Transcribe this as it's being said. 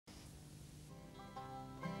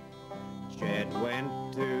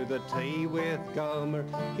the tea with Gomer.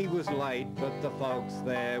 He was late, but the folks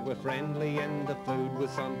there were friendly and the food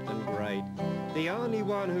was something great. The only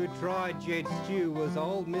one who tried Jed's stew was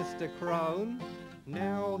old Mr. Crone.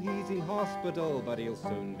 Now he's in hospital, but he'll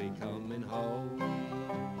soon be coming home.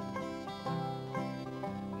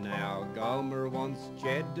 Now Gomer wants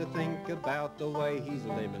Jed to think about the way he's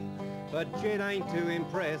living, but Jed ain't too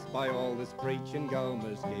impressed by all this preaching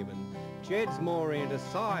Gomer's giving. Jed's more into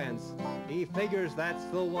science, he figures that's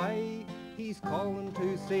the way. He's calling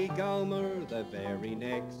to see Gomer the very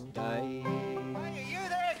next day. Hey, are you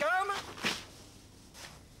there, Gomer?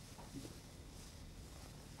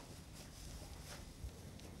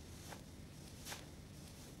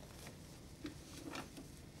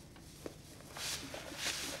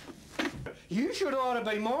 You should ought to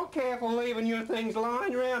be more careful leaving your things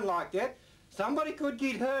lying around like that. Somebody could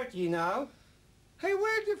get hurt, you know. Hey,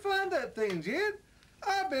 where'd you find that thing, Jed?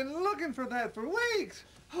 I've been looking for that for weeks.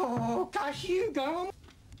 Oh, gosh, you, Gomer.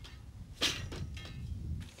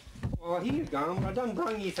 Well, here, Gomer, I done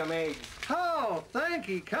brung you some eggs. Oh, thank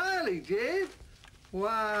you kindly, Jed.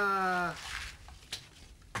 Why,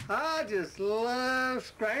 I just love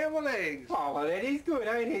scrambled eggs. Oh, well, that is good,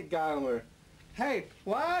 ain't it, Gomer? Hey,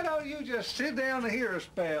 why don't you just sit down here a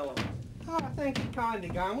spell? Oh, thank you kindly,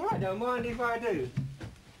 Gomer. I don't mind if I do.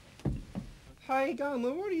 Hey,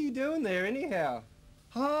 Gomer, what are you doing there anyhow?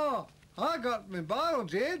 Oh, I got my Bible,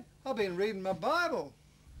 Jed. I've been reading my Bible.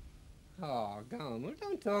 Oh, Gomer,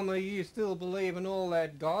 don't tell me you still believe in all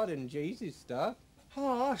that God and Jesus stuff.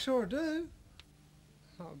 Oh, I sure do.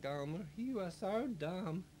 Oh, Gomer, you are so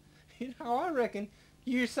dumb. You know, I reckon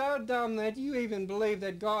you're so dumb that you even believe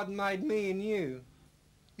that God made me and you.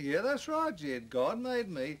 Yeah, that's right, Jed. God made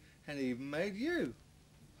me and he even made you.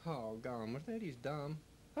 Oh, Gomer, that is dumb.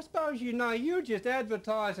 I suppose you know you're just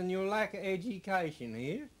advertising your lack of education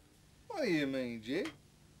here. What do you mean, Jed?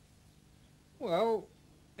 Well,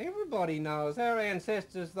 everybody knows our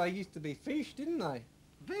ancestors, they used to be fish, didn't they?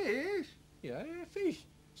 Fish? Yeah, fish,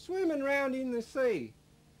 swimming around in the sea.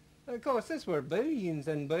 Of course, this were billions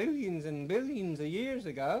and billions and billions of years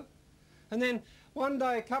ago. And then one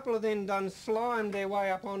day a couple of them done slimed their way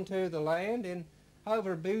up onto the land, and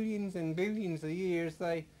over billions and billions of years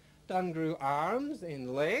they done grew arms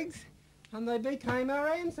and legs, and they became our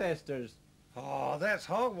ancestors. Oh, that's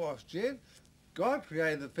hogwash, Jed. God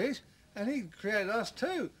created the fish, and he created us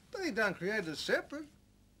too, but he done created us separate.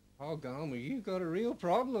 Oh, Gomer, you've got a real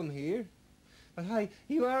problem here. But hey,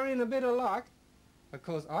 you are in a bit of luck,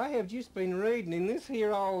 because I have just been reading in this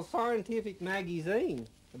here old scientific magazine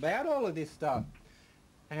about all of this stuff,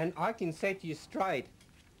 and I can set you straight.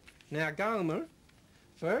 Now, Gomer,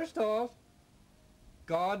 first off,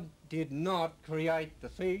 God did not create the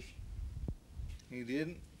fish. He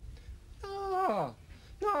didn't? No,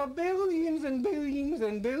 no, billions and billions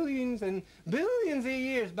and billions and billions of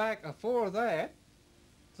years back before that,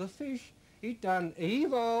 the fish, it done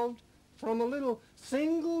evolved from a little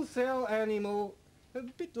single-cell animal, a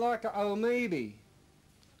bit like an amoeba.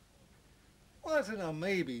 What's an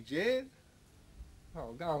amoeba, Jed?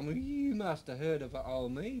 Oh, Gomer, you must have heard of an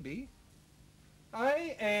amoeba.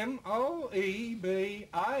 A-M-O-E-B-A.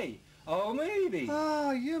 Amoeba.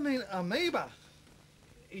 Oh, you mean amoeba.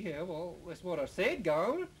 Yeah, well, that's what I said,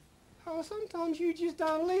 Gomer. Oh, sometimes you just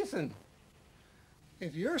don't listen.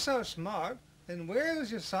 If you're so smart, then where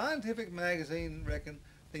does your scientific magazine reckon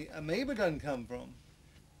the amoeba done come from?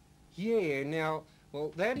 Yeah, now,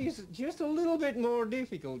 well, that is just a little bit more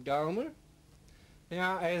difficult, Gomer.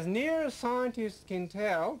 Now, as near as scientists can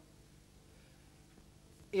tell,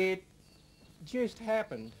 it just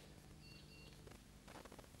happened.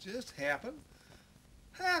 Just happened?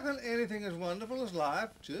 How can anything as wonderful as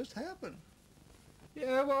life just happen?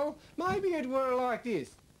 Yeah, well, maybe it were like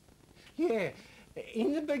this. Yeah,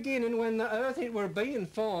 in the beginning when the earth it were being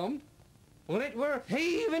formed, well, it were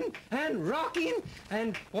heaving and rocking,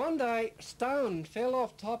 and one day a stone fell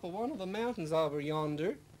off top of one of the mountains over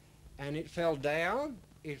yonder, and it fell down,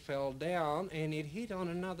 and it hit on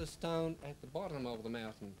another stone at the bottom of the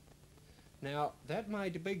mountain. Now, that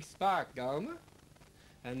made a big spark, Gomer,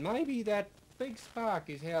 and maybe that big spark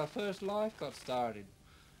is how first life got started.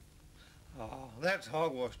 Oh, that's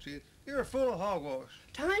hogwash, Jed. You're full of hogwash.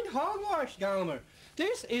 Tain't hogwash, Gomer.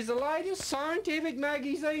 This is the latest scientific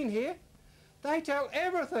magazine here. They tell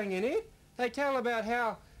everything in it. They tell about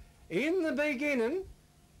how, in the beginning,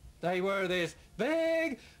 they were this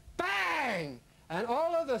big bang, and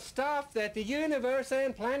all of the stuff that the universe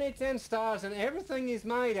and planets and stars and everything is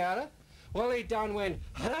made out of, well, it done went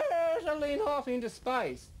hurtling off into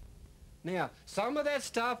space. Now, some of that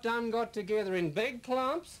stuff done got together in big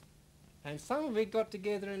clumps, and some of it got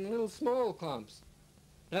together in little small clumps.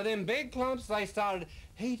 Now them big clumps, they started to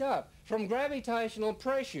heat up from gravitational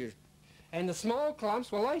pressures. And the small clumps,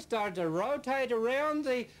 well, they started to rotate around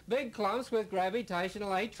the big clumps with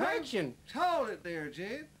gravitational attraction. Hold it there,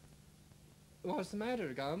 Jed. What's the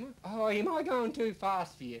matter, Gomer? Oh, am I going too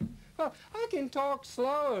fast for you? Well, I can talk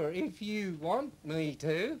slower if you want me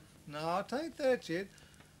to. No, take that, Jed.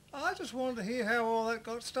 I just wanted to hear how all that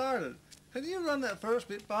got started. Can you run that first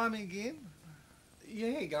bit by me again?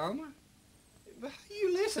 Yeah, Gomer. But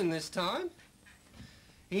you listen this time.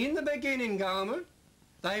 In the beginning, Gomer,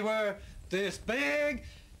 they were this big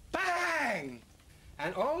bang!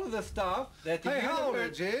 And all of the stuff that the Hey, hold it,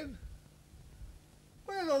 universe... Jed.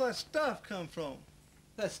 Where did all that stuff come from?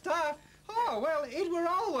 The stuff? Oh, well, it were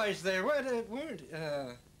always there.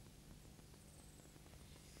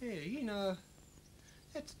 Yeah, you know,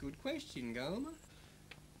 that's a good question, Gomer.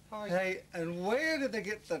 Hey, and where did they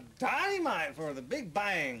get the dynamite for the Big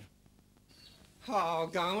Bang? Oh,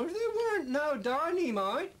 Gomer, there weren't no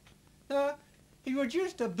dynamite. It was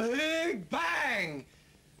just a big bang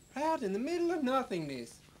out in the middle of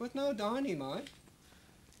nothingness with no dynamite.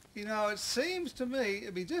 You know, it seems to me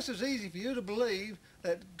it'd be just as easy for you to believe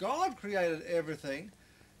that God created everything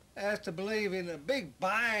as to believe in a big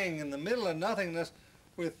bang in the middle of nothingness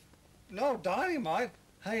with no dynamite.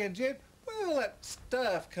 Hey, and Jed, where did all that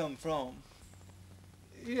stuff come from?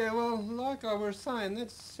 Yeah, well, like I was saying,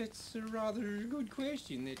 it's a rather good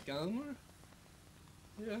question, that, Gomer.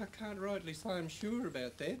 Yeah, I can't rightly say I'm sure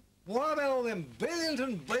about that. What about all them billions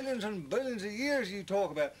and billions and billions of years you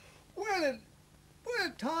talk about? Where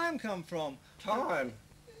did time come from? Time?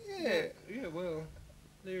 Yeah. Yeah, well,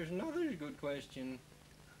 there's another good question.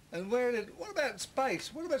 And what about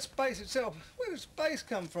space? What about space itself? Where did space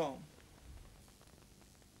come from?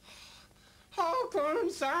 How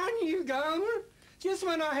concern you, Gomer? Just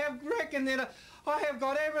when I have reckoned that I have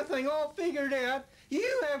got everything all figured out,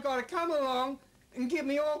 you have got to come along and get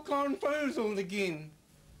me all confoozled again.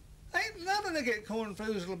 Ain't nothing to get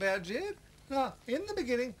confoozled about, Jed. Now, in the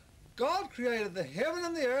beginning, God created the heaven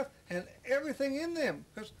and the earth and everything in them,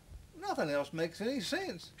 because nothing else makes any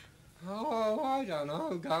sense. Oh, I don't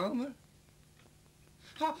know, Gomer.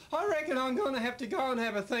 I reckon I'm going to have to go and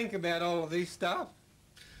have a think about all of this stuff.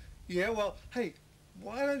 Yeah, well, hey,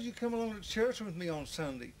 why don't you come along to church with me on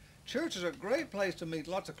Sunday? Church is a great place to meet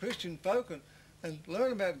lots of Christian folk and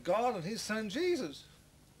learn about God and his son Jesus.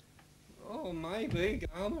 Oh, maybe,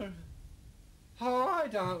 Gomer. Oh, I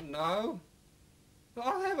don't know.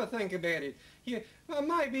 I'll have a think about it. Yeah, well,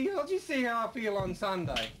 maybe I'll just see how I feel on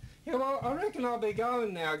Sunday. Yeah, well, I reckon I'll be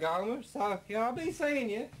going now, Gomer. So, yeah, I'll be seeing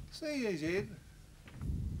you. See you, Jed.